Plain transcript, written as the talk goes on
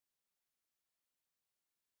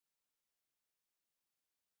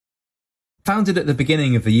Founded at the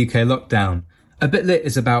beginning of the UK lockdown, A Bit Lit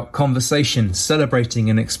is about conversation, celebrating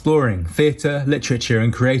and exploring theatre, literature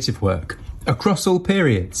and creative work across all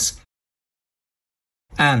periods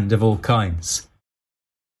and of all kinds.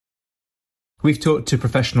 We've talked to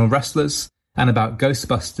professional wrestlers and about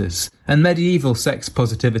Ghostbusters and medieval sex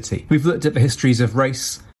positivity. We've looked at the histories of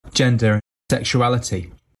race, gender and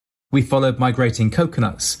sexuality. We followed migrating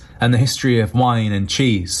coconuts and the history of wine and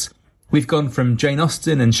cheese. We've gone from Jane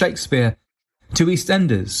Austen and Shakespeare to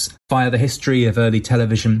EastEnders via the history of early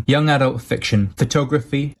television, young adult fiction,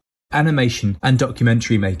 photography, animation and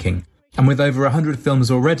documentary making. And with over 100 films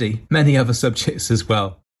already, many other subjects as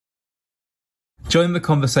well. Join the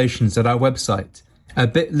conversations at our website,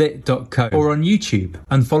 abitlit.co, or on YouTube,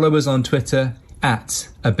 and follow us on Twitter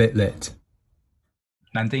 @abitlit.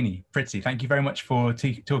 Nandini, Priti, thank you very much for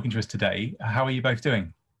talking to us today. How are you both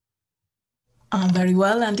doing? I'm very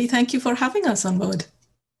well, Andy. Thank you for having us on board.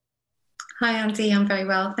 Hi, Andy. I'm very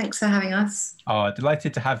well. Thanks for having us. Oh,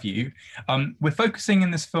 delighted to have you. We're focusing in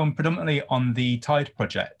this film predominantly on the Tide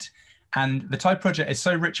Project. And the Tide Project is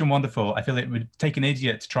so rich and wonderful, I feel it would take an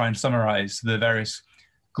idiot to try and summarise the various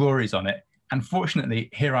glories on it. And fortunately,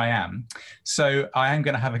 here I am. So I am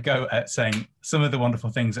going to have a go at saying some of the wonderful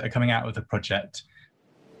things that are coming out of the project.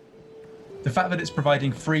 The fact that it's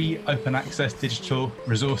providing free, open access digital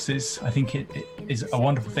resources, I think it is a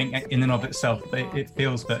wonderful thing in and of itself. But it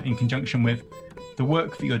feels that in conjunction with the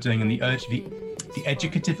work that you're doing and the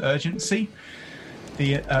educative urgency,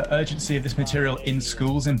 the urgency of this material in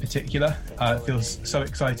schools in particular, it feels so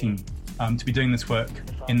exciting to be doing this work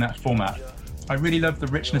in that format. I really love the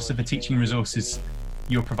richness of the teaching resources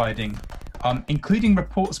you're providing, including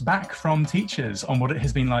reports back from teachers on what it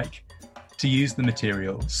has been like to use the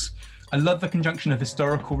materials. I love the conjunction of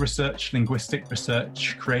historical research, linguistic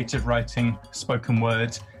research, creative writing, spoken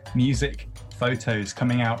word, music, photos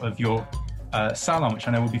coming out of your salon, which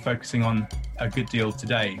I know we'll be focusing on a good deal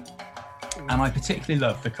today. And I particularly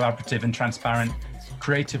love the collaborative and transparent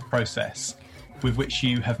creative process with which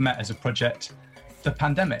you have met as a project, the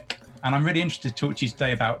pandemic. And I'm really interested to talk to you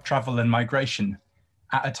today about travel and migration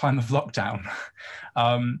at a time of lockdown.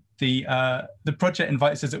 The project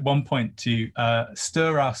invites us at one point to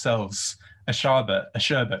stir ourselves a sherbet,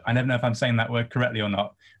 I never know if I'm saying that word correctly or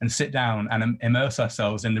not, and sit down and immerse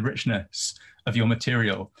ourselves in the richness of your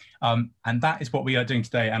material. And that is what we are doing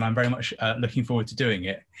today, and I'm very much looking forward to doing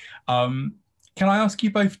it. Can I ask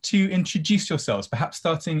you both to introduce yourselves, perhaps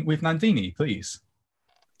starting with Nandini, please?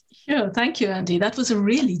 Sure, thank you, Andy. That was a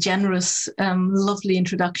really generous, lovely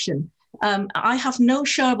introduction. I have no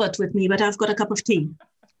sherbet with me, but I've got a cup of tea,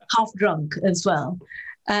 half drunk as well.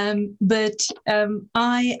 I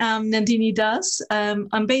am Nandini Das.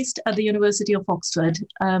 I'm based at the University of Oxford.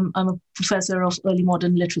 I'm a professor of early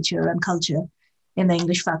modern literature and culture in the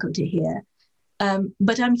English faculty here.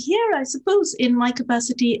 But I'm here, I suppose, in my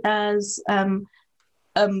capacity as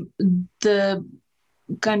the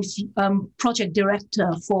kind of project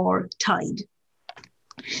director for Tide,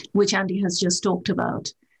 which Andy has just talked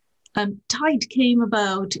about. Tide came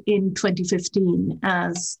about in 2015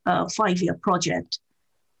 as a 5-year project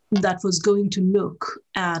that was going to look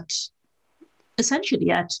at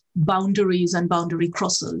essentially at boundaries and boundary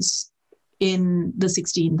crosses in the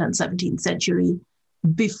 16th and 17th century,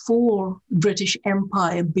 before British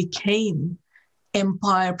Empire became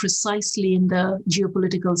empire precisely in the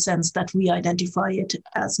geopolitical sense that we identify it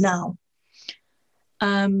as now.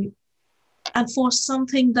 And for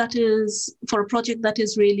a project that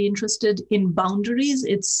is really interested in boundaries,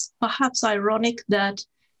 it's perhaps ironic that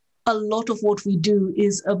a lot of what we do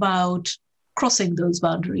is about crossing those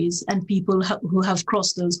boundaries and people who have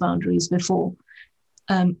crossed those boundaries before.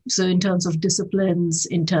 So in terms of disciplines,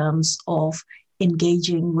 in terms of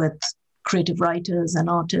engaging with creative writers and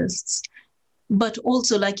artists, but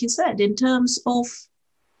also, like you said, in terms of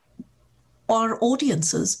our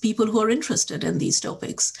audiences, people who are interested in these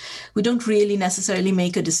topics. We don't really necessarily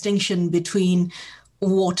make a distinction between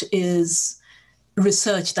what is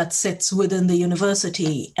research that sits within the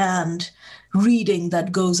university and reading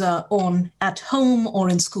that goes on at home or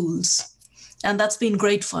in schools. And that's been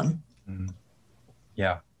great fun.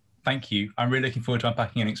 Yeah, thank you. I'm really looking forward to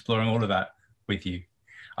unpacking and exploring all of that with you.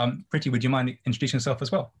 Priti, would you mind introducing yourself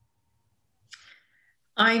as well?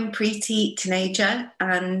 I'm Preeti Taneja,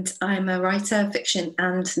 and I'm a writer, fiction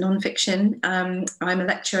and non-fiction. I'm a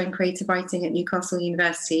lecturer in creative writing at Newcastle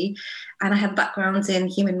University, and I have backgrounds in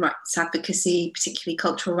human rights advocacy, particularly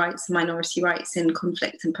cultural rights and minority rights in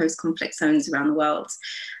conflict and post-conflict zones around the world.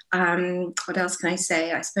 What else can I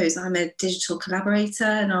say? I suppose I'm a digital collaborator,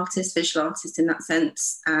 an artist, visual artist in that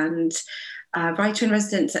sense, and writer in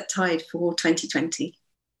residence at Tide for 2020.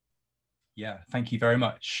 Yeah, thank you very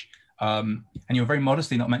much. And you're very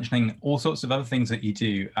modestly not mentioning all sorts of other things that you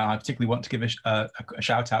do. I particularly want to give a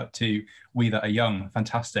shout out to We That Are Young, a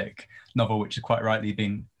fantastic novel, which has quite rightly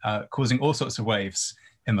been causing all sorts of waves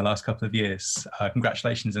in the last couple of years.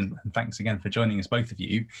 Congratulations and thanks again for joining us, both of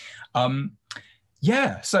you.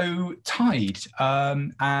 Yeah, so Tide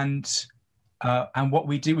and what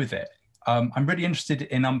we do with it. I'm really interested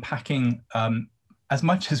in unpacking as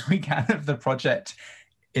much as we can of the project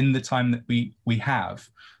in the time that we have.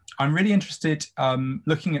 I'm really interested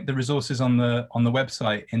looking at the resources on the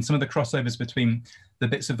website in some of the crossovers between the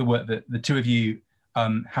bits of the work that the two of you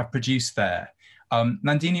have produced there.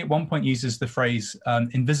 Nandini at one point uses the phrase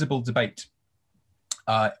invisible debate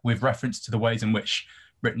with reference to the ways in which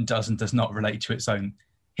Britain does and does not relate to its own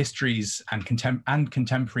histories and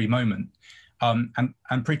contemporary moment. And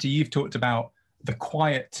Preeta, you've talked about the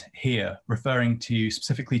quiet here, referring to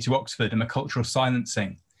specifically to Oxford and the cultural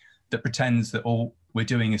silencing that pretends that all we're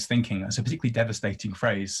doing is thinking. That's a particularly devastating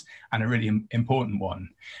phrase and a really important one.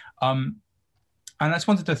 And I just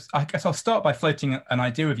wanted to, I guess I'll start by floating an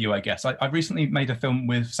idea with you, I guess. I recently made a film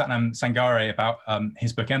with Satnam Sangare about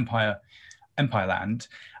his book Empire Land.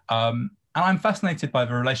 And I'm fascinated by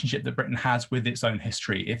the relationship that Britain has with its own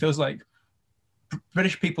history. It feels like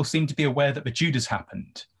British people seem to be aware that the Tudors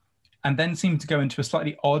happened and then seem to go into a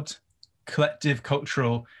slightly odd collective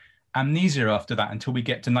cultural amnesia after that until we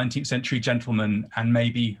get to 19th century gentlemen and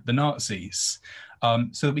maybe the Nazis.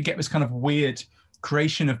 So that we get this kind of weird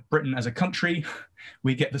creation of Britain as a country.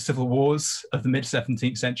 We get the civil wars of the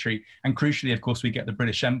mid-17th century. And crucially, of course, we get the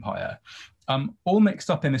British Empire. All mixed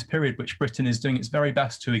up in this period, which Britain is doing its very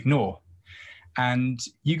best to ignore. And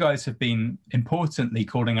you guys have been importantly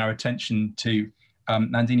calling our attention to,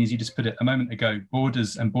 Nandini, as you just put it a moment ago,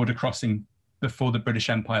 borders and border crossing before the British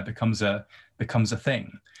Empire becomes a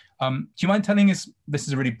thing. Do you mind telling us, this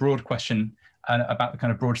is a really broad question about the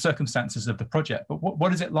kind of broad circumstances of the project, but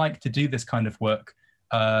what is it like to do this kind of work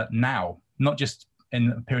now, not just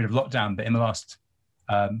in a period of lockdown, but in the last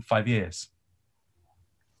 5 years?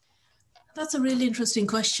 That's a really interesting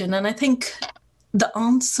question. And I think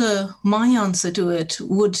my answer to it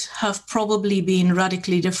would have probably been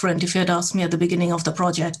radically different if you had asked me at the beginning of the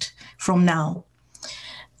project from now.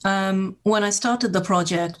 When I started the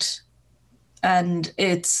project, and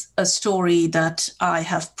it's a story that I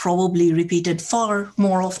have probably repeated far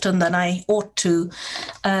more often than I ought to.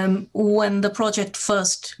 When the project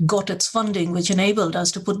first got its funding, which enabled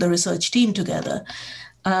us to put the research team together,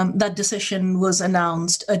 that decision was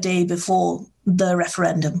announced a day before the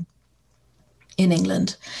referendum in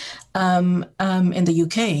England, in the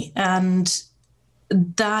UK. And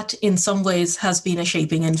that in some ways has been a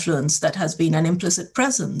shaping influence, that has been an implicit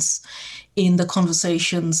presence in the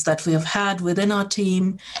conversations that we have had within our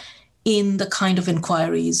team, in the kind of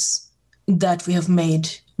inquiries that we have made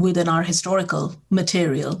within our historical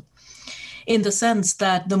material, in the sense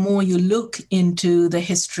that the more you look into the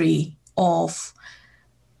history of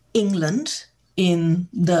England in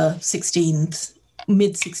the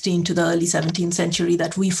mid-16th to the early 17th century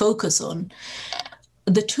that we focus on,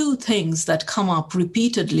 the two things that come up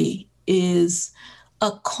repeatedly is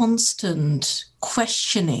a constant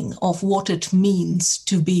questioning of what it means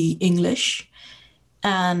to be English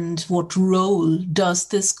and what role does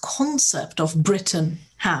this concept of Britain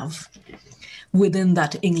have within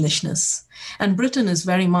that Englishness. And Britain is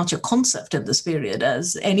very much a concept in this period,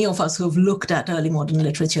 as any of us who have looked at early modern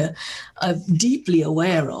literature are deeply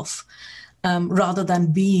aware of, rather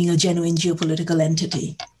than being a genuine geopolitical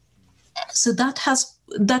entity. So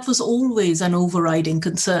that was always an overriding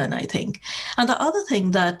concern, I think. And the other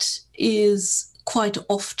thing that is quite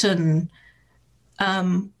often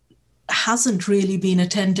hasn't really been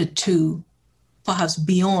attended to, perhaps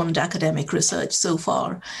beyond academic research so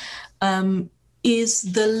far, is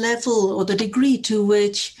the level or the degree to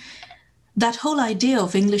which that whole idea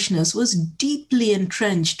of Englishness was deeply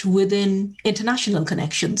entrenched within international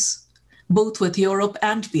connections, both with Europe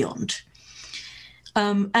and beyond.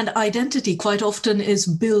 And identity quite often is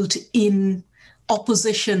built in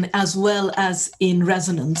opposition as well as in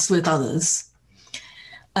resonance with others.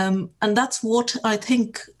 And that's what I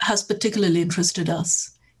think has particularly interested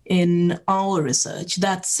us in our research,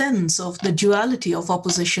 that sense of the duality of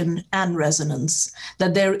opposition and resonance,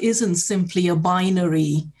 that there isn't simply a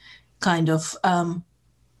binary kind of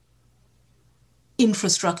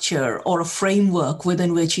infrastructure or a framework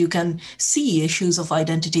within which you can see issues of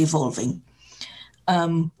identity evolving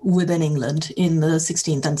within England in the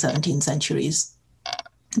 16th and 17th centuries.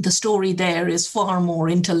 The story there is far more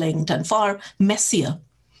interlinked and far messier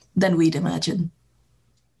than we'd imagine.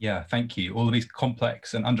 Yeah, thank you. All of these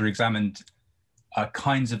complex and under-examined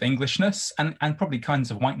kinds of Englishness and probably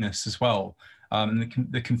kinds of whiteness as well, and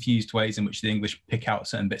the confused ways in which the English pick out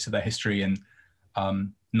certain bits of their history and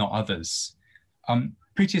not others.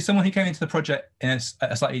 Preeti, as someone who came into the project in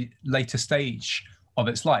a slightly later stage of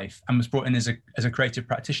its life and was brought in as a creative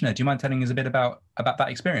practitioner, do you mind telling us a bit about that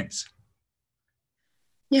experience?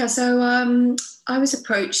 Yeah, so I was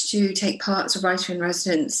approached to take part as a writer in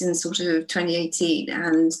residence in sort of 2018,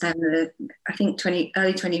 and then I think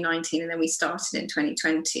early 2019, and then we started in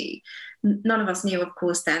 2020. None of us knew, of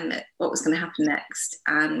course, then that what was going to happen next,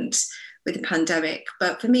 and with the pandemic.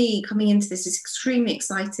 But for me, coming into this is extremely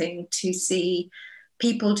exciting to see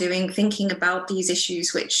people thinking about these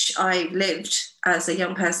issues, which I lived as a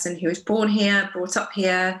young person who was born here, brought up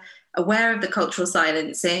here, aware of the cultural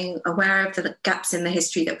silencing, aware of the gaps in the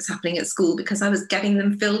history that was happening at school because I was getting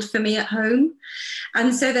them filled for me at home.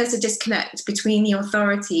 And so there's a disconnect between the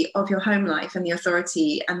authority of your home life and the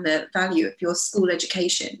authority and the value of your school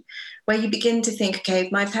education, where you begin to think, okay,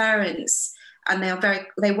 if my parents, and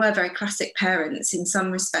they were very classic parents in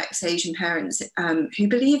some respects, Asian parents, who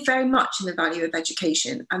believe very much in the value of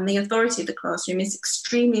education, and the authority of the classroom is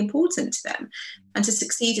extremely important to them, and to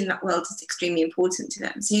succeed in that world is extremely important to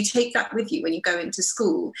them. So you take that with you when you go into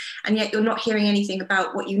school, and yet you're not hearing anything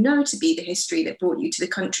about what you know to be the history that brought you to the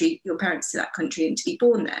country, your parents to that country, and to be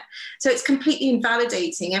born there. So it's completely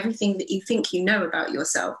invalidating everything that you think you know about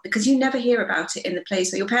yourself, because you never hear about it in the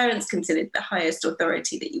place where your parents considered the highest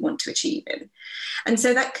authority that you want to achieve in. And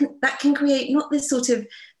so that can create not this sort of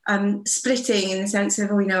splitting in the sense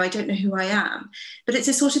of, I don't know who I am, but it's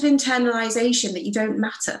a sort of internalization that you don't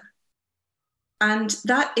matter. And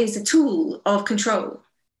that is a tool of control.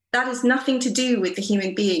 That has nothing to do with the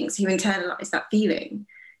human beings who internalize that feeling.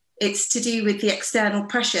 It's to do with the external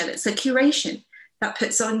pressure. That's a curation that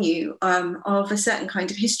puts on you of a certain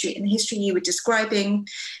kind of history. And the history you were describing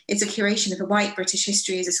is a curation of a white British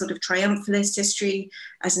history as a sort of triumphalist history,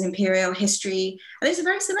 as an imperial history. And it's a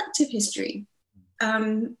very selective history.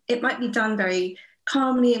 It might be done very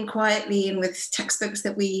calmly and quietly, and with textbooks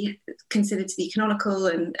that we consider to be canonical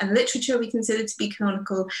and literature we consider to be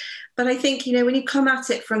canonical. But I think, when you come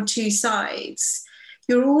at it from two sides,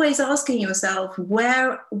 you're always asking yourself,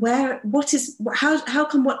 how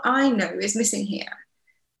come what I know is missing here?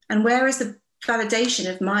 And where is the validation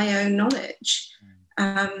of my own knowledge?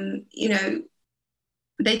 They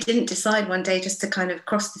didn't decide one day just to kind of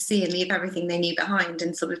cross the sea and leave everything they knew behind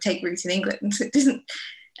and sort of take root in England. So it didn't.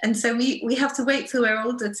 And so we have to wait till we're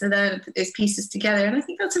older to learn and put those pieces together. And I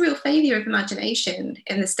think that's a real failure of imagination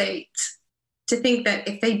in the state, to think that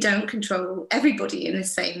if they don't control everybody in the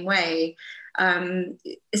same way,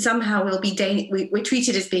 somehow we're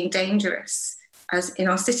treated as being dangerous as in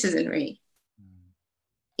our citizenry.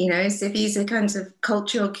 So these are kinds of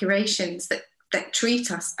cultural curations that treat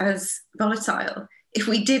us as volatile. If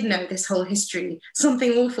we did know this whole history,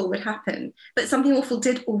 something awful would happen, but something awful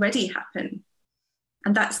did already happen.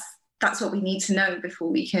 And that's what we need to know before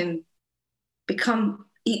we can become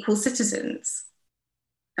equal citizens.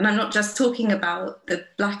 And I'm not just talking about the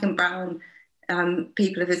black and brown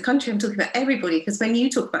people of this country, I'm talking about everybody, because when you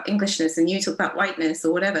talk about Englishness and you talk about whiteness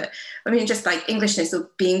or whatever, just like Englishness or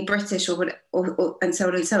being British or and so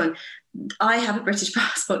on and so on. I have a British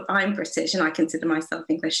passport, I'm British, and I consider myself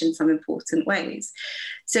English in some important ways.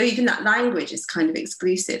 So even that language is kind of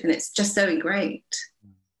exclusive, and it's just so ingrained.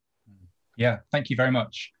 Yeah, thank you very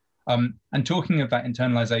much. And talking of that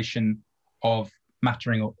internalization of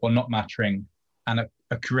mattering or not mattering, and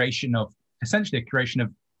essentially a creation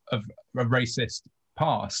of a racist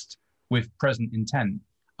past with present intent,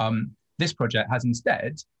 this project has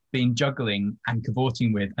instead been juggling and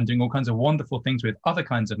cavorting with and doing all kinds of wonderful things with other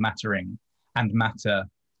kinds of mattering and matter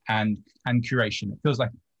and curation. It feels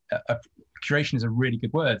like a curation is a really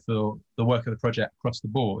good word for the work of the project across the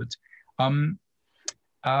board. Nandini,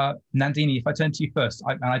 if I turn to you first,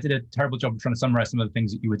 I did a terrible job of trying to summarize some of the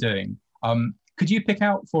things that you were doing. Could you pick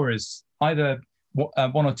out for us either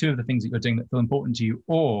one or two of the things that you're doing that feel important to you,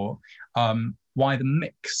 or why the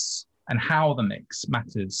mix and how the mix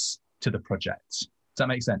matters to the project? Does that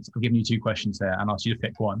make sense? I've given you two questions there and asked you to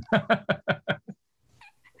pick one.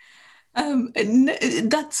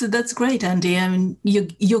 That's great, Andy. I mean,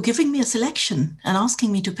 you're giving me a selection and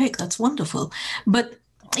asking me to pick. That's wonderful. But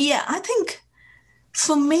yeah, I think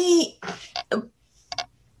for me,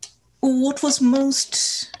 what was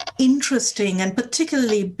most interesting, and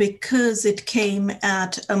particularly because it came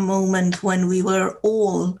at a moment when we were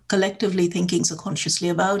all collectively thinking so consciously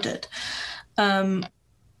about it,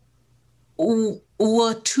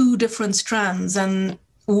 were two different strands. And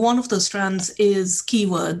one of those strands is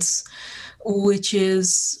keywords, which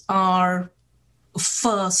is our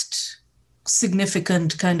first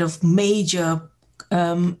significant kind of major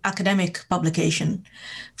academic publication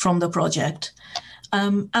from the project.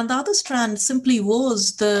 And the other strand simply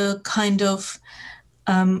was the kind of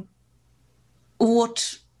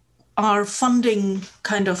what our funding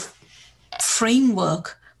kind of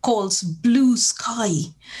framework calls blue sky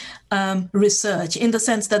research, in the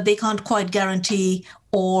sense that they can't quite guarantee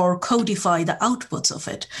or codify the outputs of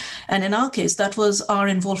it. And in our case, that was our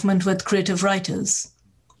involvement with creative writers.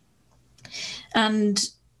 And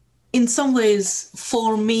in some ways,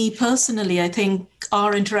 for me personally, I think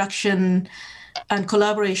our interaction and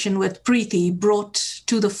collaboration with Preeti brought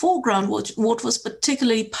to the foreground what was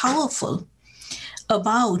particularly powerful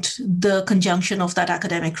about the conjunction of that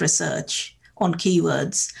academic research on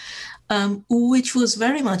keywords, which was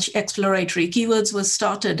very much exploratory. Keywords was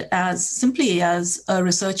started as simply as a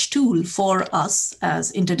research tool for us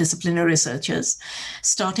as interdisciplinary researchers,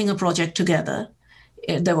 starting a project together.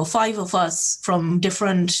 There were 5 of us from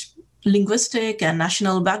different linguistic and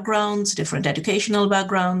national backgrounds, different educational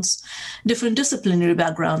backgrounds, different disciplinary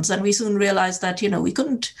backgrounds. And we soon realized that, we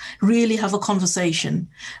couldn't really have a conversation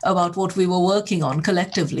about what we were working on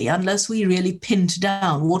collectively unless we really pinned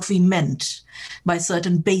down what we meant by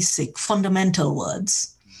certain basic fundamental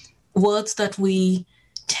words that we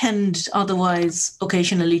tend otherwise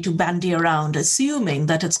occasionally to bandy around, assuming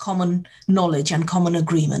that it's common knowledge and common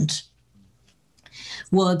agreement.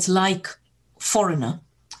 Words like foreigner,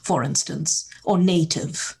 for instance, or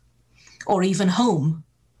native, or even home.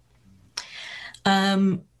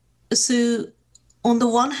 So on the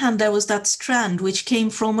one hand, there was that strand which came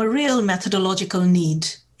from a real methodological need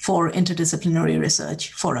for interdisciplinary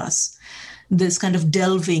research for us. This kind of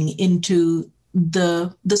delving into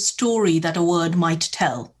the story that a word might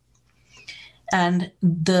tell, and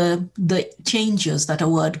the changes that a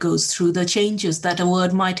word goes through, the changes that a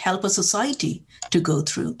word might help a society to go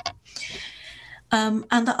through.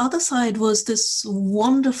 And the other side was this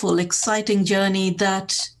wonderful, exciting journey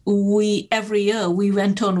that every year we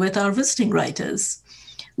went on with our visiting writers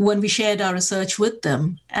when we shared our research with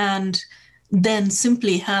them, and then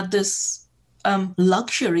simply had this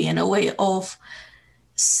luxury in a way of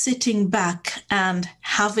sitting back and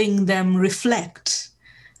having them reflect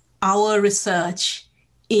our research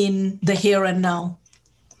in the here and now.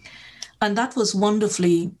 And that was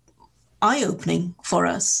wonderfully eye-opening for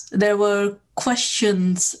us. There were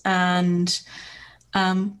questions and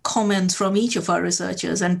comments from each of our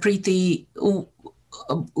researchers, and Preeti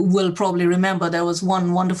will probably remember there was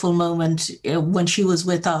one wonderful moment when she was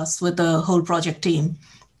with us, with the whole project team,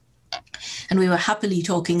 and we were happily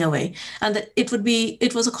talking away. And that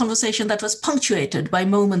it was a conversation that was punctuated by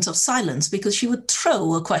moments of silence, because she would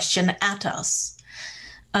throw a question at us.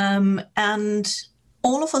 And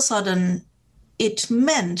all of a sudden, it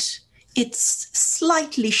meant it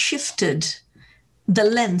slightly shifted the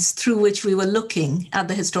lens through which we were looking at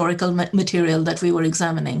the historical material that we were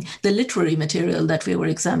examining, the literary material that we were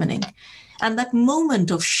examining. And that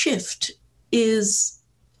moment of shift is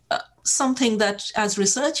something that, as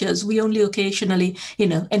researchers, we only occasionally,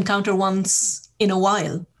 encounter once in a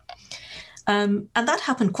while. And that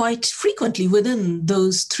happened quite frequently within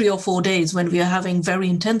those 3 or 4 days when we were having very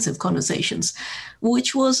intensive conversations,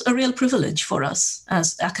 which was a real privilege for us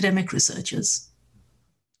as academic researchers.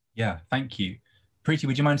 Yeah, thank you. Preeti,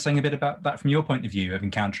 would you mind saying a bit about that from your point of view of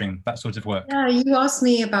encountering that sort of work? Yeah, you asked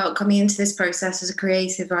me about coming into this process as a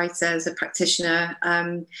creative writer, as a practitioner.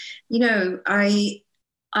 I'm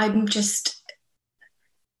just...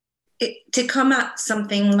 to come at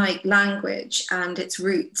something like language and its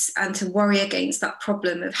roots and to worry against that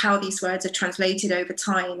problem of how these words are translated over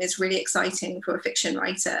time is really exciting for a fiction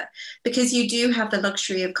writer, because you do have the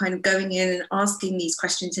luxury of kind of going in and asking these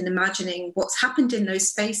questions and imagining what's happened in those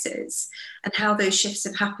spaces and how those shifts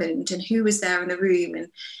have happened and who was there in the room.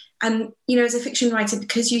 And as a fiction writer,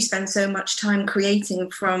 because you spend so much time creating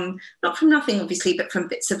not from nothing, obviously, but from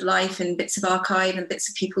bits of life and bits of archive and bits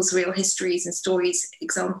of people's real histories and stories,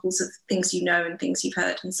 examples of things and things you've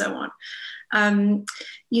heard and so on,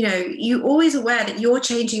 you're always aware that you're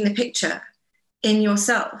changing the picture in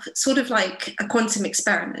yourself, sort of like a quantum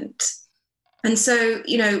experiment. And so,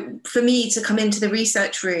 for me to come into the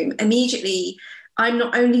research room, immediately, I'm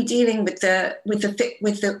not only dealing with the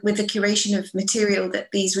curation of material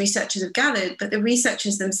that these researchers have gathered, but the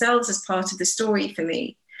researchers themselves as part of the story for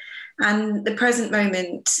me. And the present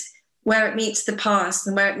moment where it meets the past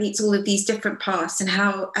and where it meets all of these different pasts, and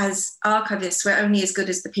how as archivists we're only as good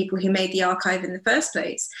as the people who made the archive in the first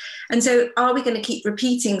place. And so are we going to keep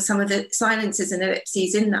repeating some of the silences and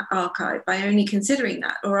ellipses in that archive by only considering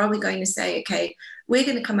that, or are we going to say, okay, we're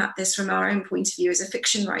going to come at this from our own point of view as a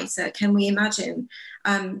fiction writer? Can we imagine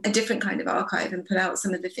a different kind of archive and put out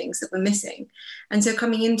some of the things that we're missing? And so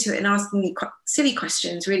coming into it and asking me silly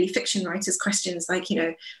questions, really fiction writers questions like,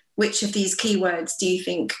 which of these keywords do you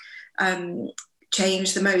think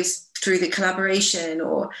change the most through the collaboration,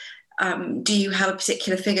 or do you have a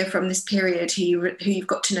particular figure from this period who you've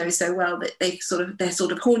got to know so well that they're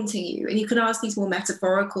sort of haunting you? And you can ask these more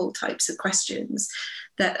metaphorical types of questions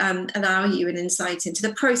that allow you an insight into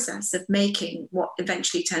the process of making what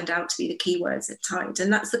eventually turned out to be the keywords at Tide.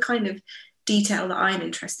 And that's the kind of detail that I'm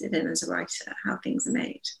interested in as a writer, how things are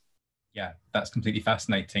made. Yeah, that's completely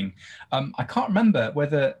fascinating. I can't remember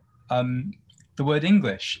whether the word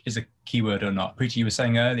English is a keyword or not. Preeti, you were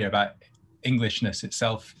saying earlier about Englishness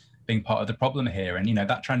itself being part of the problem here. And,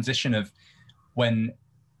 that transition of when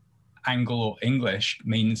Angle or English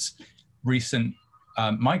means recent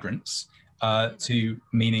migrants to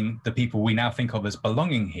meaning the people we now think of as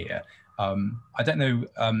belonging here. I don't know,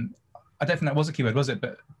 I don't think that was a keyword, was it?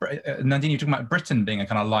 But Nandini, you're talking about Britain being a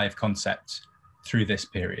kind of live concept through this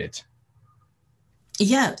period.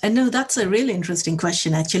 Yeah, and no, that's a really interesting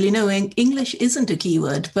question, actually. English isn't a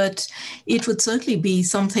keyword, but it would certainly be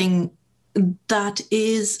something that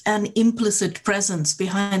is an implicit presence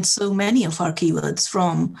behind so many of our keywords,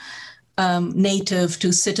 from native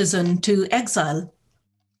to citizen to exile.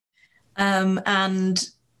 And,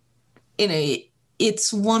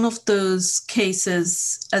 it's one of those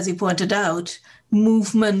cases, as you pointed out,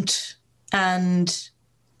 movement and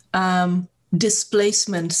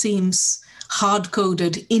displacement seems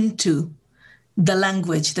hard-coded into the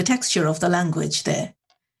language, the texture of the language there.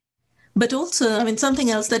 But also,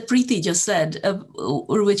 something else that Preeti just said,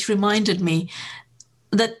 which reminded me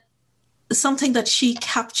that something that she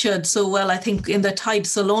captured so well, I think, in the Tide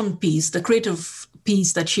Salon piece, the creative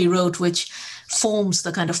piece that she wrote, which forms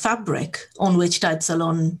the kind of fabric on which Tide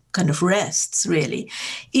Salon kind of rests, really,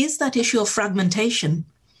 is that issue of fragmentation.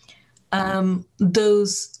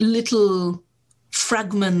 Those little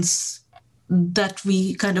fragments that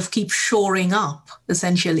we kind of keep shoring up,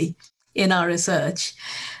 essentially, in our research.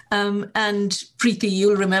 And Preeti,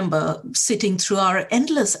 you'll remember sitting through our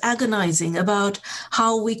endless agonizing about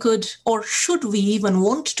how we could, or should we even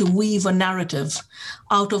want to weave a narrative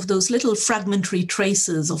out of those little fragmentary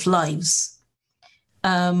traces of lives.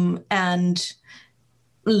 And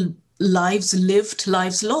lives lived,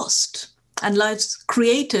 lives lost, and lives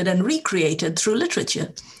created and recreated through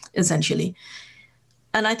literature, essentially.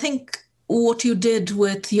 And I think what you did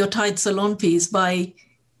with your Tide Salon piece by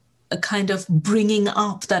a kind of bringing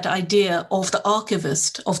up that idea of the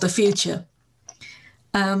archivist of the future,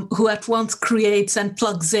 who at once creates and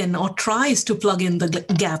plugs in or tries to plug in the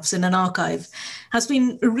gaps in an archive, has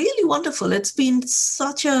been really wonderful. It's been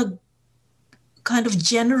such a kind of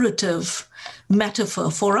generative metaphor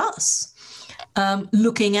for us,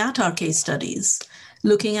 looking at our case studies,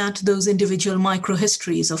 looking at those individual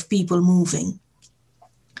microhistories of people moving,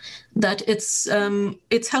 that it's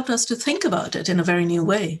helped us to think about it in a very new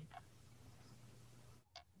way.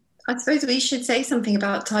 I suppose we should say something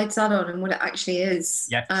about Tide Salon and what it actually is.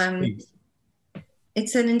 Yes, please.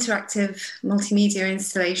 It's an interactive multimedia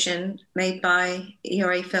installation made by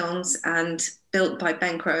ERA Films and built by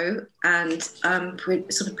Ben Crow, and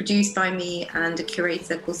sort of produced by me and a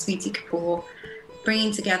curator called Sweetie Kapoor,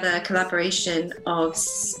 bringing together a collaboration of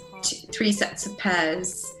 3 sets of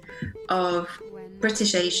pairs of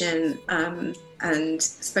British Asian and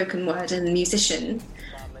spoken word and musician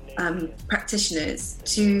practitioners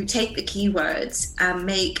to take the keywords and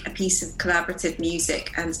make a piece of collaborative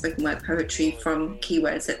music and spoken word poetry from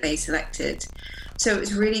keywords that they selected. So it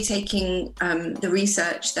was really taking the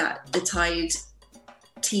research that the Tide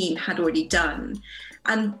team had already done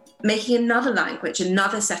and making another language,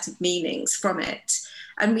 another set of meanings from it.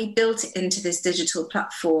 And we built it into this digital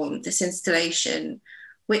platform, this installation,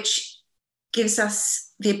 which gives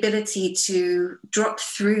us the ability to drop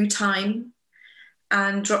through time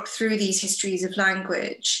and drop through these histories of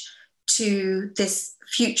language to this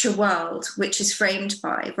future world, which is framed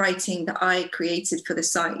by writing that I created for the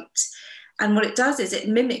site. And what it does is it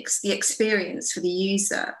mimics the experience for the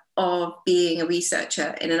user of being a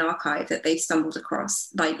researcher in an archive that they've stumbled across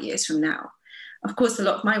light years from now. Of course, a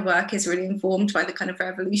lot of my work is really informed by the kind of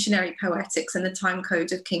revolutionary poetics and the time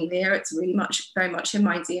code of King Lear. It's really very much in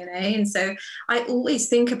my DNA. And so I always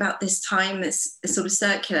think about this time as sort of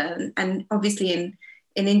circular, and obviously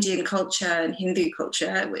in Indian culture and Hindu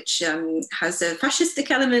culture, which has a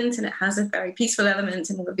fascistic element and it has a very peaceful element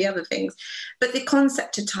and all of the other things. But the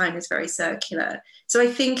concept of time is very circular. So I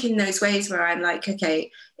think in those ways where I'm like,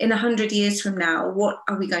 okay, in 100 years from now, what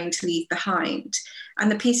are we going to leave behind?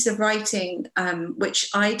 And the piece of writing, which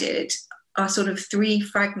I did, are sort of 3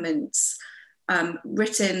 fragments,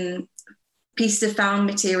 written pieces of found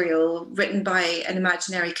material written by an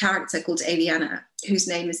imaginary character called Eliana, whose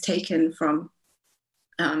name is taken from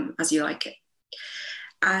As You Like It.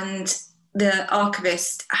 And the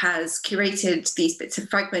archivist has curated these bits of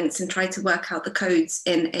fragments and tried to work out the codes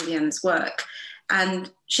in Eliana's work. And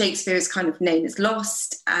Shakespeare's kind of name is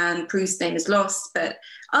lost and Proust's name is lost, but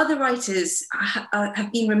other writers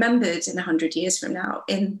have been remembered in 100 years from now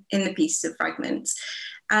in the pieces of fragments.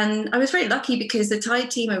 And I was very lucky because the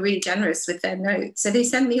Tide team are really generous with their notes. So they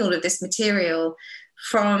sent me all of this material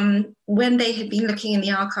from when they had been looking in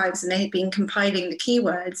the archives and they had been compiling the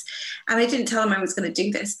keywords. And I didn't tell them I was going to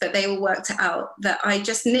do this, but they all worked it out that I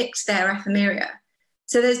just nicked their ephemeria.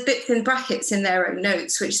 So there's bits and brackets in their own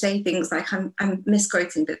notes which say things like, I'm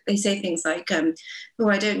misquoting, but they say things like, oh,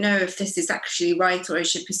 I don't know if this is actually right or I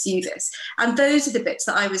should pursue this. And those are the bits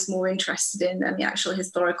that I was more interested in than the actual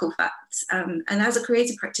historical facts. And as a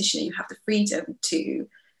creative practitioner, you have the freedom to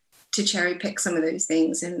cherry pick some of those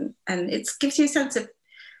things. And it gives you a sense of,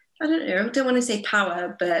 I don't want to say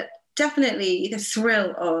power, but definitely the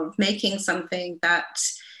thrill of making something that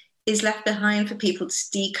is left behind for people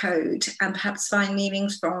to decode and perhaps find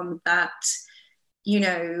meanings from, that, you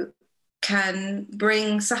know, can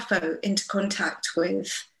bring Sappho into contact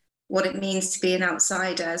with what it means to be an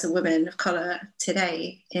outsider as a woman of colour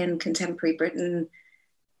today in contemporary Britain,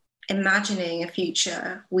 imagining a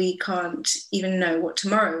future we can't even know what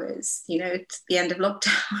tomorrow is. You know, it's the end of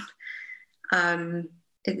lockdown.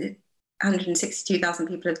 162,000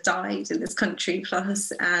 people have died in this country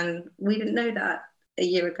plus, and we didn't know that a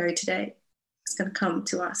year ago today. It's going to come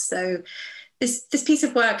to us. So this piece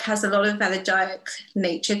of work has a lot of elegiac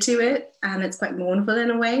nature to it, and it's quite mournful in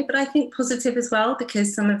a way, but I think positive as well,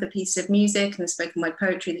 because some of the pieces of music and the spoken word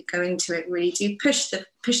poetry that go into it really do push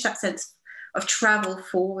that sense of travel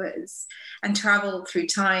forwards and travel through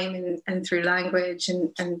time and through language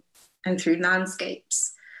and through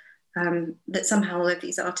landscapes, that somehow all of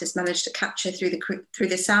these artists managed to capture through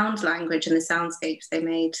the sound language and the soundscapes they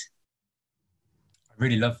made. I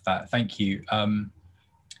really love that. Thank you.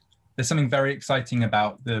 There's something very exciting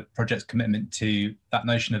about the project's commitment to that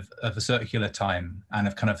notion of a circular time and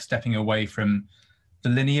of kind of stepping away from the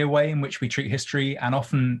linear way in which we treat history, and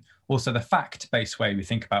often also the fact-based way we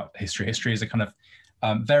think about history. History is a kind of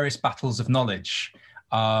various battles of knowledge.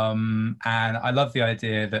 And I love the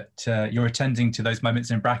idea that you're attending to those moments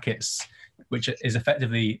in brackets, which is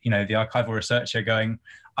effectively, you know, the archival researcher going,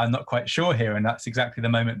 I'm not quite sure here. And that's exactly the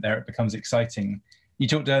moment there it becomes exciting. You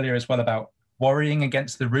talked earlier as well about worrying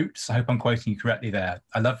against the roots. I hope I'm quoting you correctly there.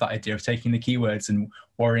 I love that idea of taking the keywords and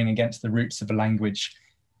worrying against the roots of a language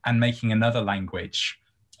and making another language.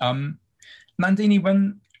 Nandini,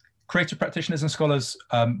 when creative practitioners and scholars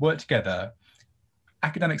work together,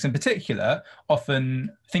 academics in particular often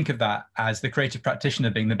think of that as the creative practitioner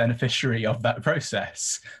being the beneficiary of that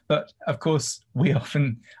process. But of course, we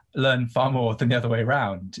often learn far more than the other way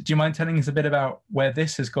around. Do you mind telling us a bit about where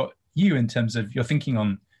this has got you in terms of your thinking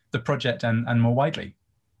on the project and more widely?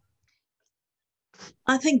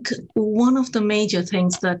 I think one of the major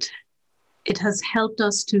things that it has helped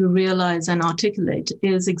us to realize and articulate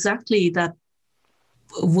is exactly that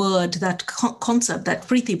word, that concept that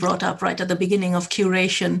Preeti brought up right at the beginning of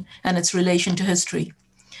curation and its relation to history.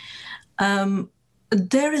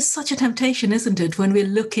 There is such a temptation, isn't it, when we're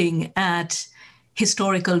looking at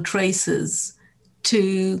historical traces,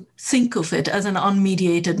 to think of it as an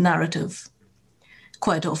unmediated narrative.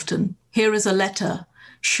 Quite often, here is a letter.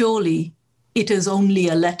 Surely it is only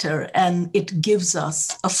a letter, and it gives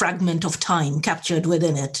us a fragment of time captured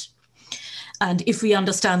within it. And if we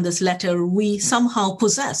understand this letter, we somehow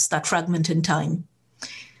possess that fragment in time.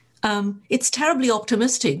 It's terribly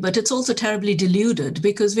optimistic, but it's also terribly deluded,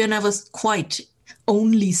 because we're never quite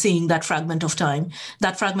only seeing that fragment of time.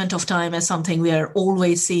 That fragment of time is something we are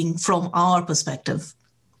always seeing from our perspective.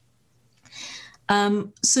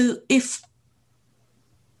 So if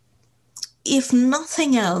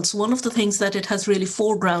nothing else, one of the things that it has really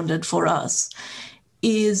foregrounded for us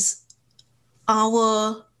is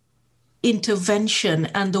our intervention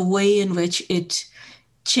and the way in which it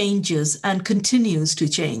changes and continues to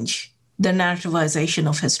change the narrativization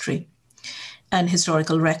of history and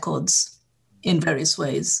historical records in various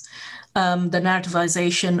ways. The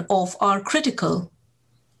narrativization of our critical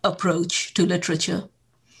approach to literature,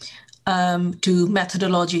 to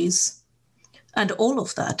methodologies, and all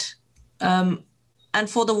of that. And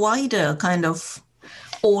for the wider kind of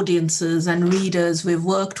audiences and readers we've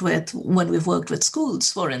worked with, when we've worked with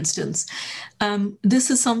schools, for instance, this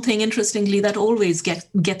is something, interestingly, that always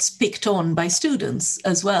gets picked on by students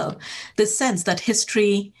as well. This sense that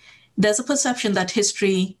history, there's a perception that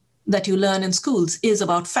history that you learn in schools is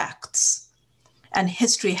about facts. And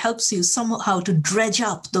history helps you somehow to dredge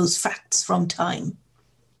up those facts from time.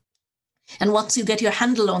 And once you get your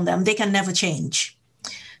handle on them, they can never change.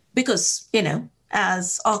 Because,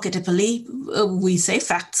 as archetypally, we say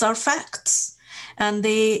facts are facts. And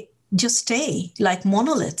they just stay like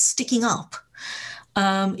monoliths sticking up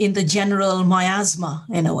in the general miasma,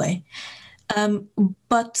 in a way.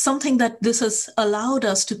 But something that this has allowed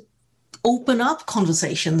us to open up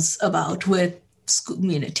conversations about with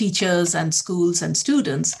teachers and schools and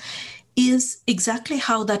students is exactly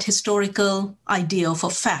how that historical idea of a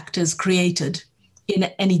fact is created in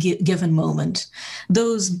any given moment.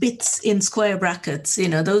 Those bits in square brackets,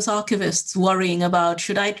 those archivists worrying about,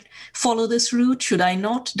 should I follow this route? Should I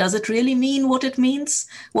not? Does it really mean what it means?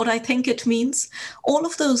 What I think it means? All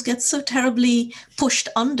of those get so terribly pushed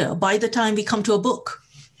under by the time we come to a book.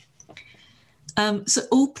 So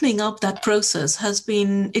opening up that process has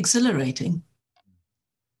been exhilarating.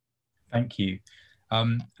 Thank you.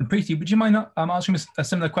 And Preeti, would you mind answering a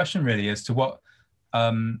similar question, really, as to what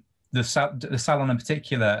the salon in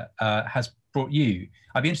particular has brought you?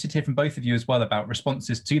 I'd be interested to hear from both of you as well about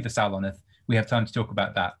responses to the salon, if we have time to talk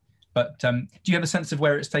about that. But do you have a sense of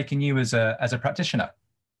where it's taken you as a practitioner?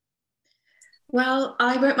 Well,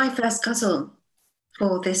 I wrote my first ghazal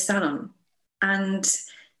for this salon, and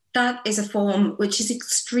that is a form which is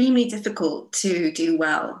extremely difficult to do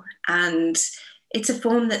well. And it's a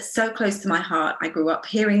form that's so close to my heart. I grew up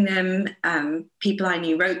hearing them. People I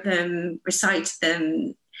knew wrote them, recited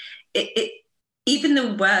them. Even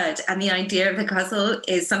the word and the idea of a ghazal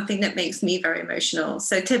is something that makes me very emotional.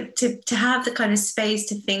 So to have the kind of space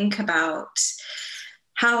to think about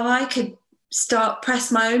how I could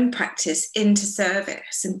press my own practice into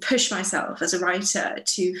service and push myself as a writer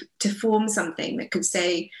to form something that could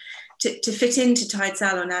say, to fit into Tide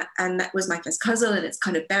Salon, and that was my first ghazal, and it's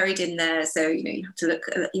kind of buried in there. So you have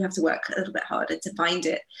to work a little bit harder to find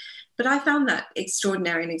it. But I found that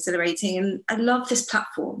extraordinary and exhilarating, and I love this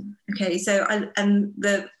platform. Okay, so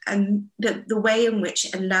the way in which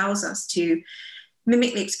it allows us to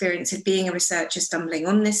mimic the experience of being a researcher stumbling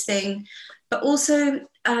on this thing, but also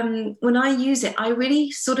when I use it, I really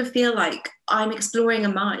sort of feel like I'm exploring a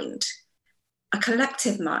mind, a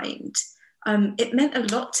collective mind. It meant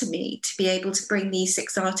a lot to me to be able to bring these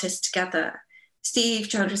 6 artists together. Steve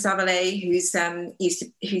Chandrasavale, who's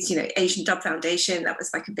Asian Dub Foundation, that was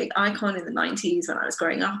like a big icon in the 90s when I was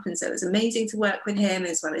growing up, and so it was amazing to work with him,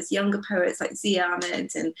 as well as younger poets like Zia Ahmed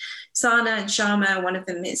and Sana and Sharma. One of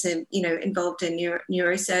them is involved in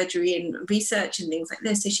neurosurgery and research and things like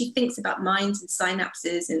this. So she thinks about minds and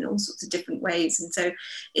synapses in all sorts of different ways, and so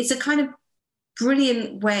it's a kind of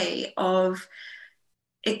brilliant way of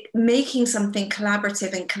making something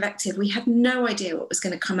collaborative and collective. We had no idea what was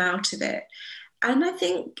going to come out of it. And I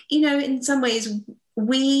think, in some ways,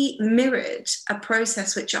 we mirrored a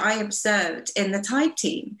process which I observed in the Tide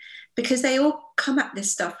team, because they all come at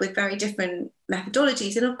this stuff with very different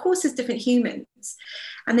methodologies. And of course, there's different humans.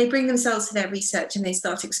 And they bring themselves to their research and they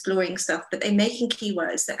start exploring stuff, but they're making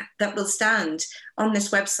keywords that will stand on this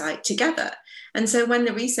website together. And so when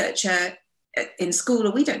the researcher in school,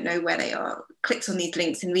 or we don't know where they are, clicks on these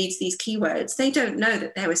links and reads these keywords, they don't know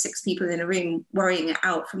that there were 6 people in a room worrying it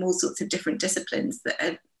out from all sorts of different disciplines that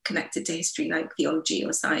are connected to history, like theology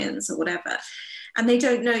or science or whatever. And they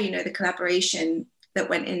don't know, the collaboration that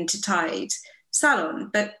went into Tide Salon.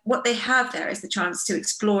 But what they have there is the chance to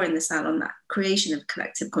explore in the Salon that creation of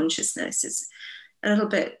collective consciousness. Is a little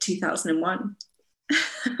bit 2001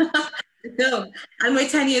 film, and we're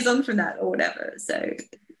 10 years on from that or whatever. So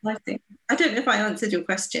I think, I don't know if I answered your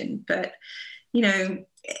question, but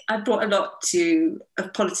I brought a lot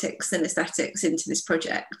of politics and aesthetics into this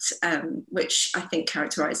project, which I think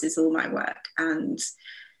characterizes all my work. And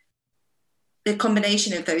the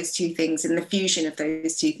combination of those two things and the fusion of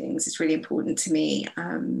those two things is really important to me.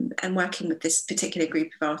 And working with this particular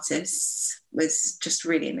group of artists was just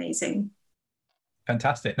really amazing.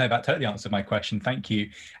 Fantastic. No, that totally answered my question. Thank you.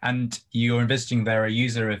 And you're envisaging there a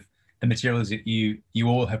user of the materials that you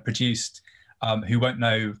all have produced, who won't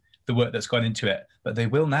know the work that's gone into it, but they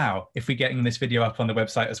will now if we're getting this video up on the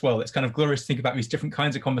website as well. It's kind of glorious to think about these different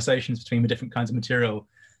kinds of conversations between the different kinds of material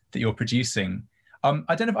that you're producing.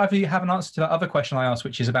 I don't know if either of you have an answer to that other question I asked,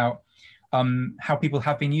 which is about how people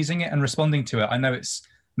have been using it and responding to it. I know it's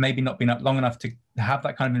maybe not been up long enough to have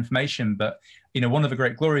that kind of information. But, one of the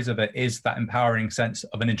great glories of it is that empowering sense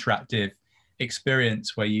of an interactive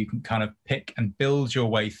experience where you can kind of pick and build your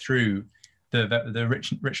way through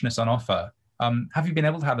the richness on offer. Have you been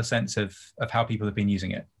able to have a sense of how people have been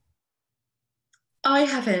using it? I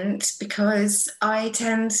haven't, because I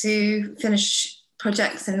tend to finish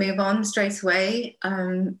projects and move on straight away.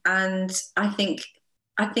 And I think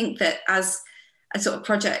that as a sort of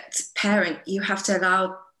project parent, you have to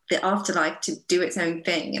allow the afterlife to do its own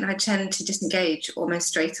thing. And I tend to disengage almost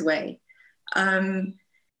straight away.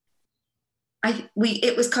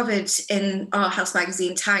 It was covered in our house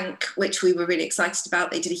magazine Tank, which we were really excited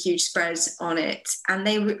about. They did a huge spread on it, and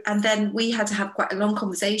then we had to have quite a long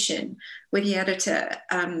conversation with the editor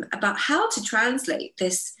about how to translate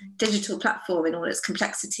this digital platform in all its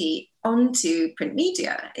complexity onto print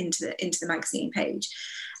media, into the magazine page.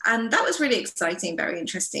 And that was really exciting, very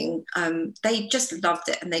interesting. They just loved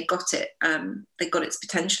it, and they got it. They got its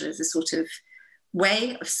potential as a sort of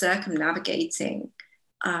way of circumnavigating.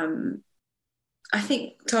 I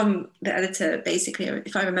think Tom, the editor, basically,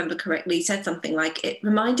 if I remember correctly, said something like it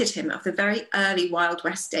reminded him of the very early Wild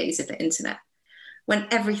West days of the internet, when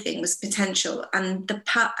everything was potential, and the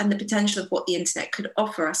potential of what the internet could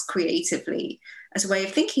offer us creatively as a way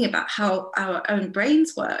of thinking about how our own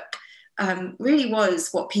brains work really was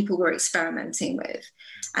what people were experimenting with.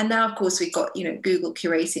 And now, of course, we've got Google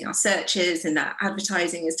curating our searches, and that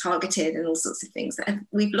advertising is targeted and all sorts of things.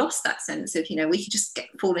 We've lost that sense of we could just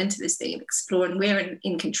fall into this thing and explore, and we're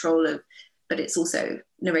in control of, but it's also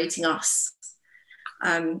narrating us.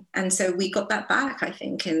 And so we got that back, I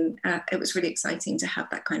think, and it was really exciting to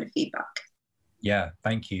have that kind of feedback. Yeah,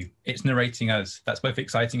 thank you. It's narrating us. That's both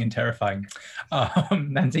exciting and terrifying.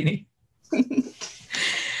 Nandini?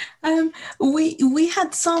 We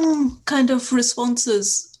had some kind of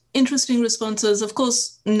responses, interesting responses. Of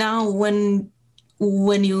course, now when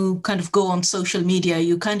you kind of go on social media,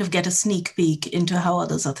 you kind of get a sneak peek into how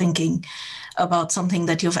others are thinking about something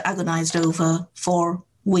that you've agonized over for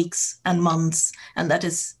weeks and months, and that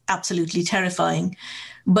is absolutely terrifying,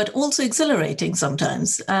 but also exhilarating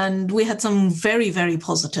sometimes. And we had some very, very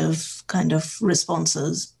positive kind of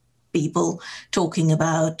responses, people talking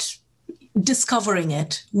about discovering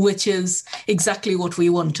it, which is exactly what we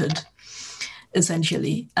wanted,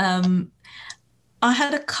 essentially. I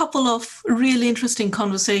had a couple of really interesting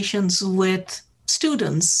conversations with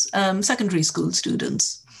students, secondary school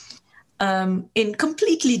students, in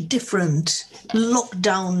completely different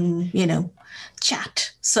lockdown,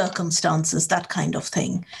 chat circumstances, that kind of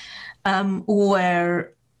thing,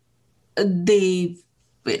 where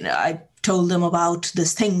I told them about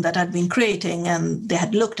this thing that I'd been creating, and they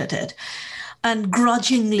had looked at it and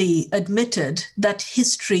grudgingly admitted that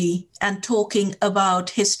history and talking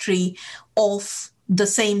about history of the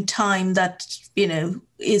same time that,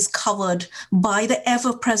 is covered by the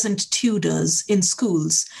ever-present Tudors in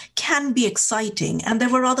schools can be exciting. And there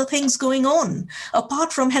were other things going on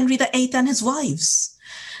apart from Henry VIII and his wives.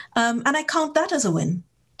 And I count that as a win,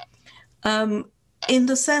 in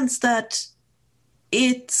the sense that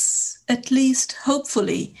it's at least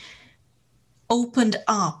hopefully opened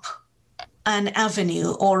up an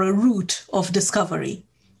avenue or a route of discovery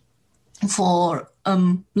for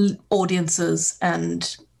audiences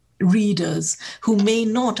and readers who may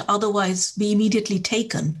not otherwise be immediately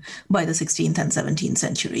taken by the 16th and 17th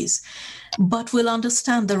centuries, but will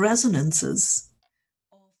understand the resonances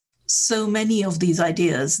of so many of these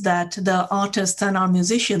ideas that the artists and our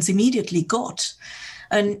musicians immediately got.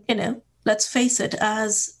 And, let's face it,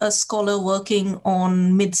 as a scholar working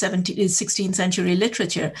on mid-16th century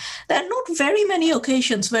literature, there are not very many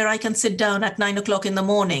occasions where I can sit down at 9 o'clock in the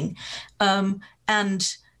morning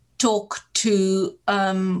and talk to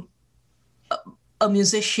a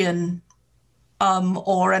musician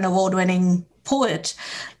or an award-winning poet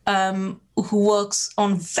who works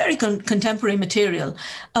on very contemporary material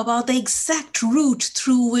about the exact route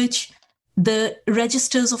through which the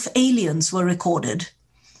registers of aliens were recorded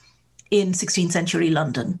in 16th century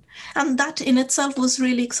London. And that in itself was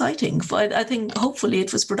really exciting. I think hopefully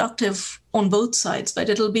it was productive on both sides, but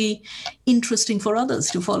it'll be interesting for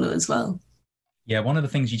others to follow as well. Yeah, one of the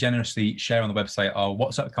things you generously share on the website are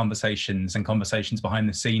WhatsApp conversations and conversations behind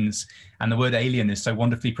the scenes. And the word alien is so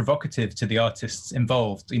wonderfully provocative to the artists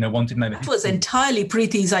involved, wanting to know. That was entirely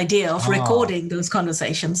Preeti's idea of recording those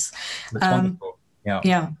conversations. That's wonderful.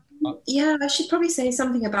 Yeah. Yeah, I should probably say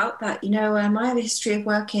something about that. I have a history of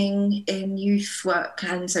working in youth work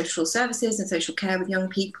and social services and social care with young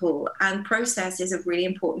people, and process is a really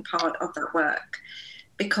important part of that work,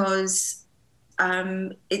 because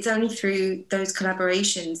it's only through those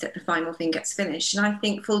collaborations that the final thing gets finished. And I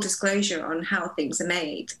think full disclosure on how things are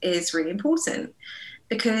made is really important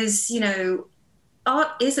because, you know, art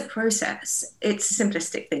is a process. It's a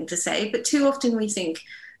simplistic thing to say, but too often we think,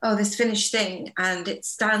 oh, this finished thing and it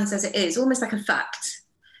stands as it is, almost like a fact,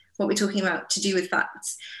 what we're talking about to do with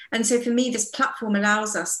facts. And so for me, this platform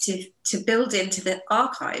allows us to build into the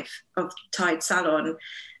archive of Tide Salon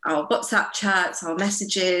our WhatsApp chats, our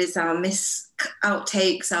messages, our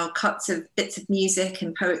outtakes, our cuts of bits of music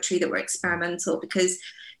and poetry that were experimental, because,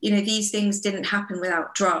 you know, these things didn't happen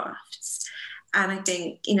without drafts. And I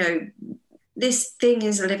think, you know, this thing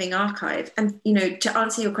is a living archive. And, you know, to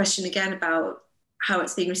answer your question again about how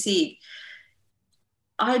it's being received,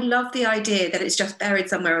 I love the idea that it's just buried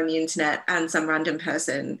somewhere on the internet and some random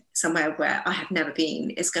person somewhere where I have never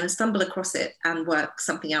been is going to stumble across it and work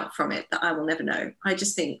something out from it that I will never know. I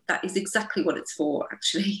just think that is exactly what it's for,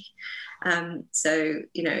 actually. So,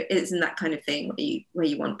 you know, it isn't that kind of thing where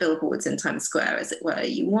you want billboards in Times Square, as it were.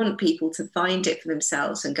 You want people to find it for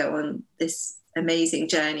themselves and go on this amazing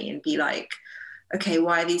journey and be like, okay,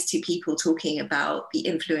 why are these two people talking about the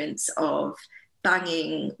influence of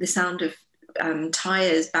banging, the sound of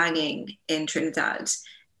tires banging in Trinidad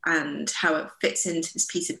and how it fits into this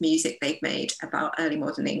piece of music they've made about early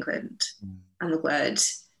modern England and the word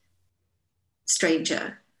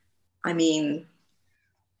stranger. I mean,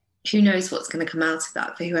 who knows what's going to come out of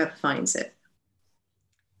that for whoever finds it.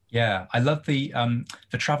 Yeah, I love the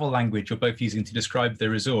travel language you're both using to describe the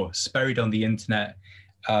resource buried on the internet,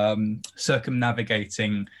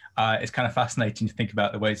 circumnavigating. It's kind of fascinating to think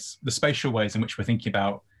about the spatial ways in which we're thinking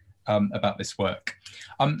about this work.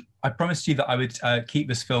 I promised you that I would keep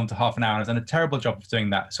this film to half an hour, and I've done a terrible job of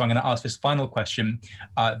doing that. So I'm going to ask this final question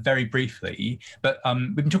very briefly. But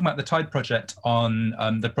we've been talking about the Tide project on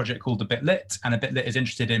the project called A Bit Lit, and A Bit Lit is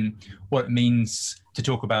interested in what it means to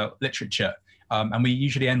talk about literature. And we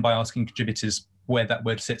usually end by asking contributors where that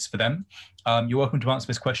word sits for them. You're welcome to answer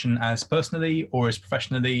this question as personally or as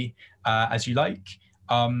professionally as you like.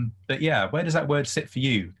 But yeah, where does that word sit for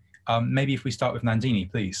you? Maybe if we start with Nandini,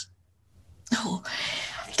 please. Oh,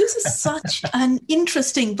 this is such an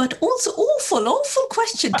interesting but also awful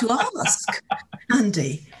question to ask,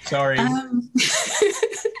 Andy. Sorry.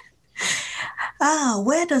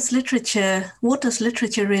 What does literature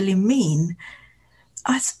really mean?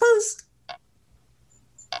 I suppose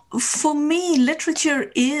for me,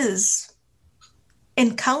 literature is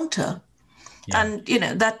encounter. Yeah. And, you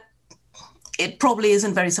know, that it probably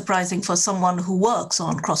isn't very surprising for someone who works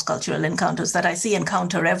on cross-cultural encounters that I see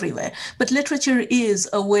encounter everywhere. But literature is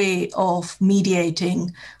a way of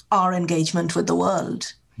mediating our engagement with the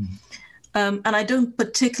world. Mm-hmm. And I don't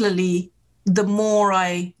particularly, the more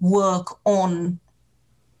I work on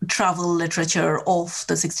travel literature of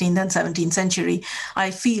the 16th and 17th century,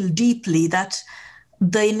 I feel deeply that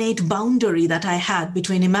the innate boundary that I had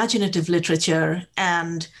between imaginative literature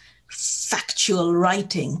and factual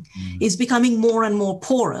writing is becoming more and more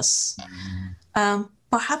porous.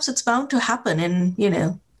 Perhaps it's bound to happen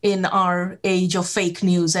in our age of fake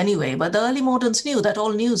news anyway, but the early moderns knew that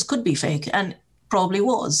all news could be fake, and probably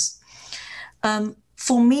was.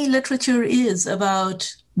 For me, literature is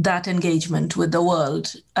about that engagement with the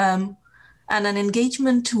world, and an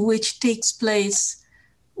engagement which takes place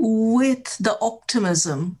with the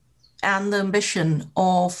optimism and the ambition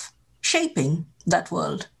of shaping that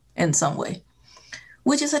world in some way,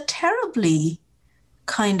 which is a terribly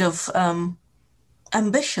kind of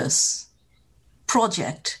ambitious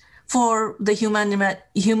project for the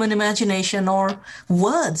human imagination or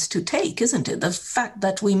words to take, isn't it? The fact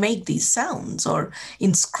that we make these sounds or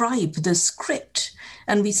inscribe this script,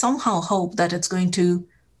 and we somehow hope that it's going to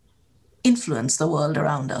influence the world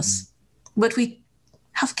around us. But we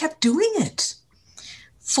have kept doing it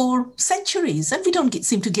for centuries, and we don't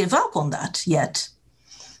seem to give up on that yet.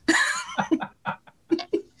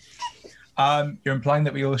 You're implying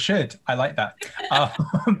that we all should. I like that.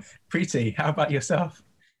 Preeti, how about yourself?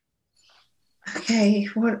 Okay,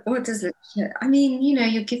 what does literature? I mean, you know,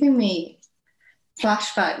 you're giving me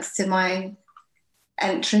flashbacks to my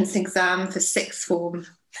entrance exam for sixth form.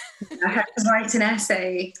 I had to write an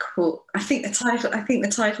essay called, I think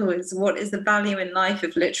the title is "What is the Value in Life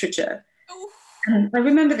of Literature?" And I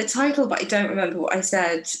remember the title, but I don't remember what I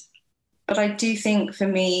said. But I do think for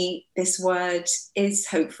me, this word is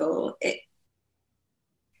hopeful. It's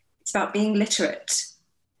about being literate.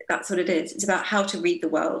 That's what it is. It's about how to read the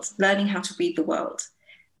world, learning how to read the world.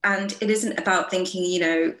 And it isn't about thinking, you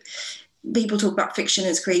know, people talk about fiction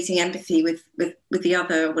as creating empathy with the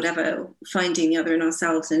other or whatever, finding the other in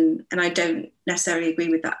ourselves. And I don't necessarily agree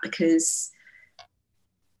with that, because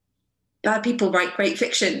bad people write great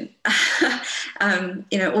fiction.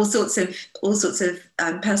 All sorts of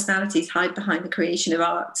personalities hide behind the creation of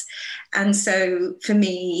art. And so for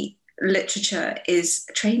me, literature is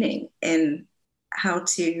training in how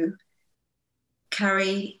to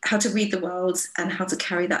read the world and how to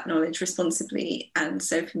carry that knowledge responsibly. And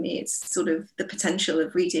so for me, it's sort of the potential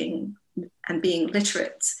of reading and being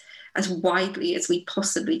literate as widely as we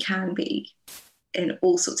possibly can be in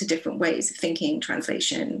all sorts of different ways of thinking,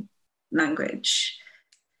 translation, language.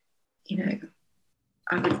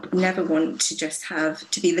 I would never want to just have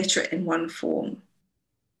to be literate in one form.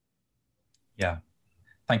 Yeah.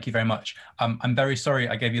 Thank you very much. I'm very sorry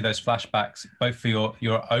I gave you those flashbacks, both for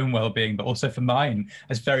your own well-being, but also for mine.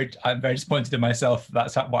 I'm very disappointed in myself.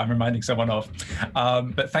 That's what I'm reminding someone of.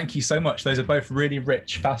 But thank you so much. Those are both really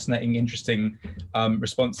rich, fascinating, interesting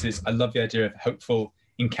responses. I love the idea of hopeful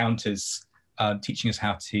encounters, teaching us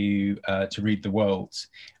how to read the world.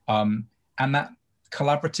 And that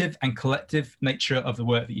collaborative and collective nature of the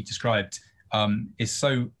work that you described is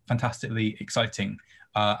so fantastically exciting.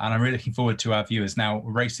 And I'm really looking forward to our viewers now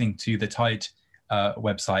racing to the Tide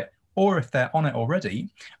website, or if they're on it already,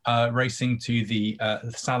 racing to the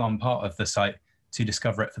salon part of the site to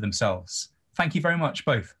discover it for themselves. Thank you very much,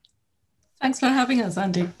 both. Thanks for having us,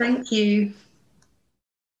 Andy. Thank you.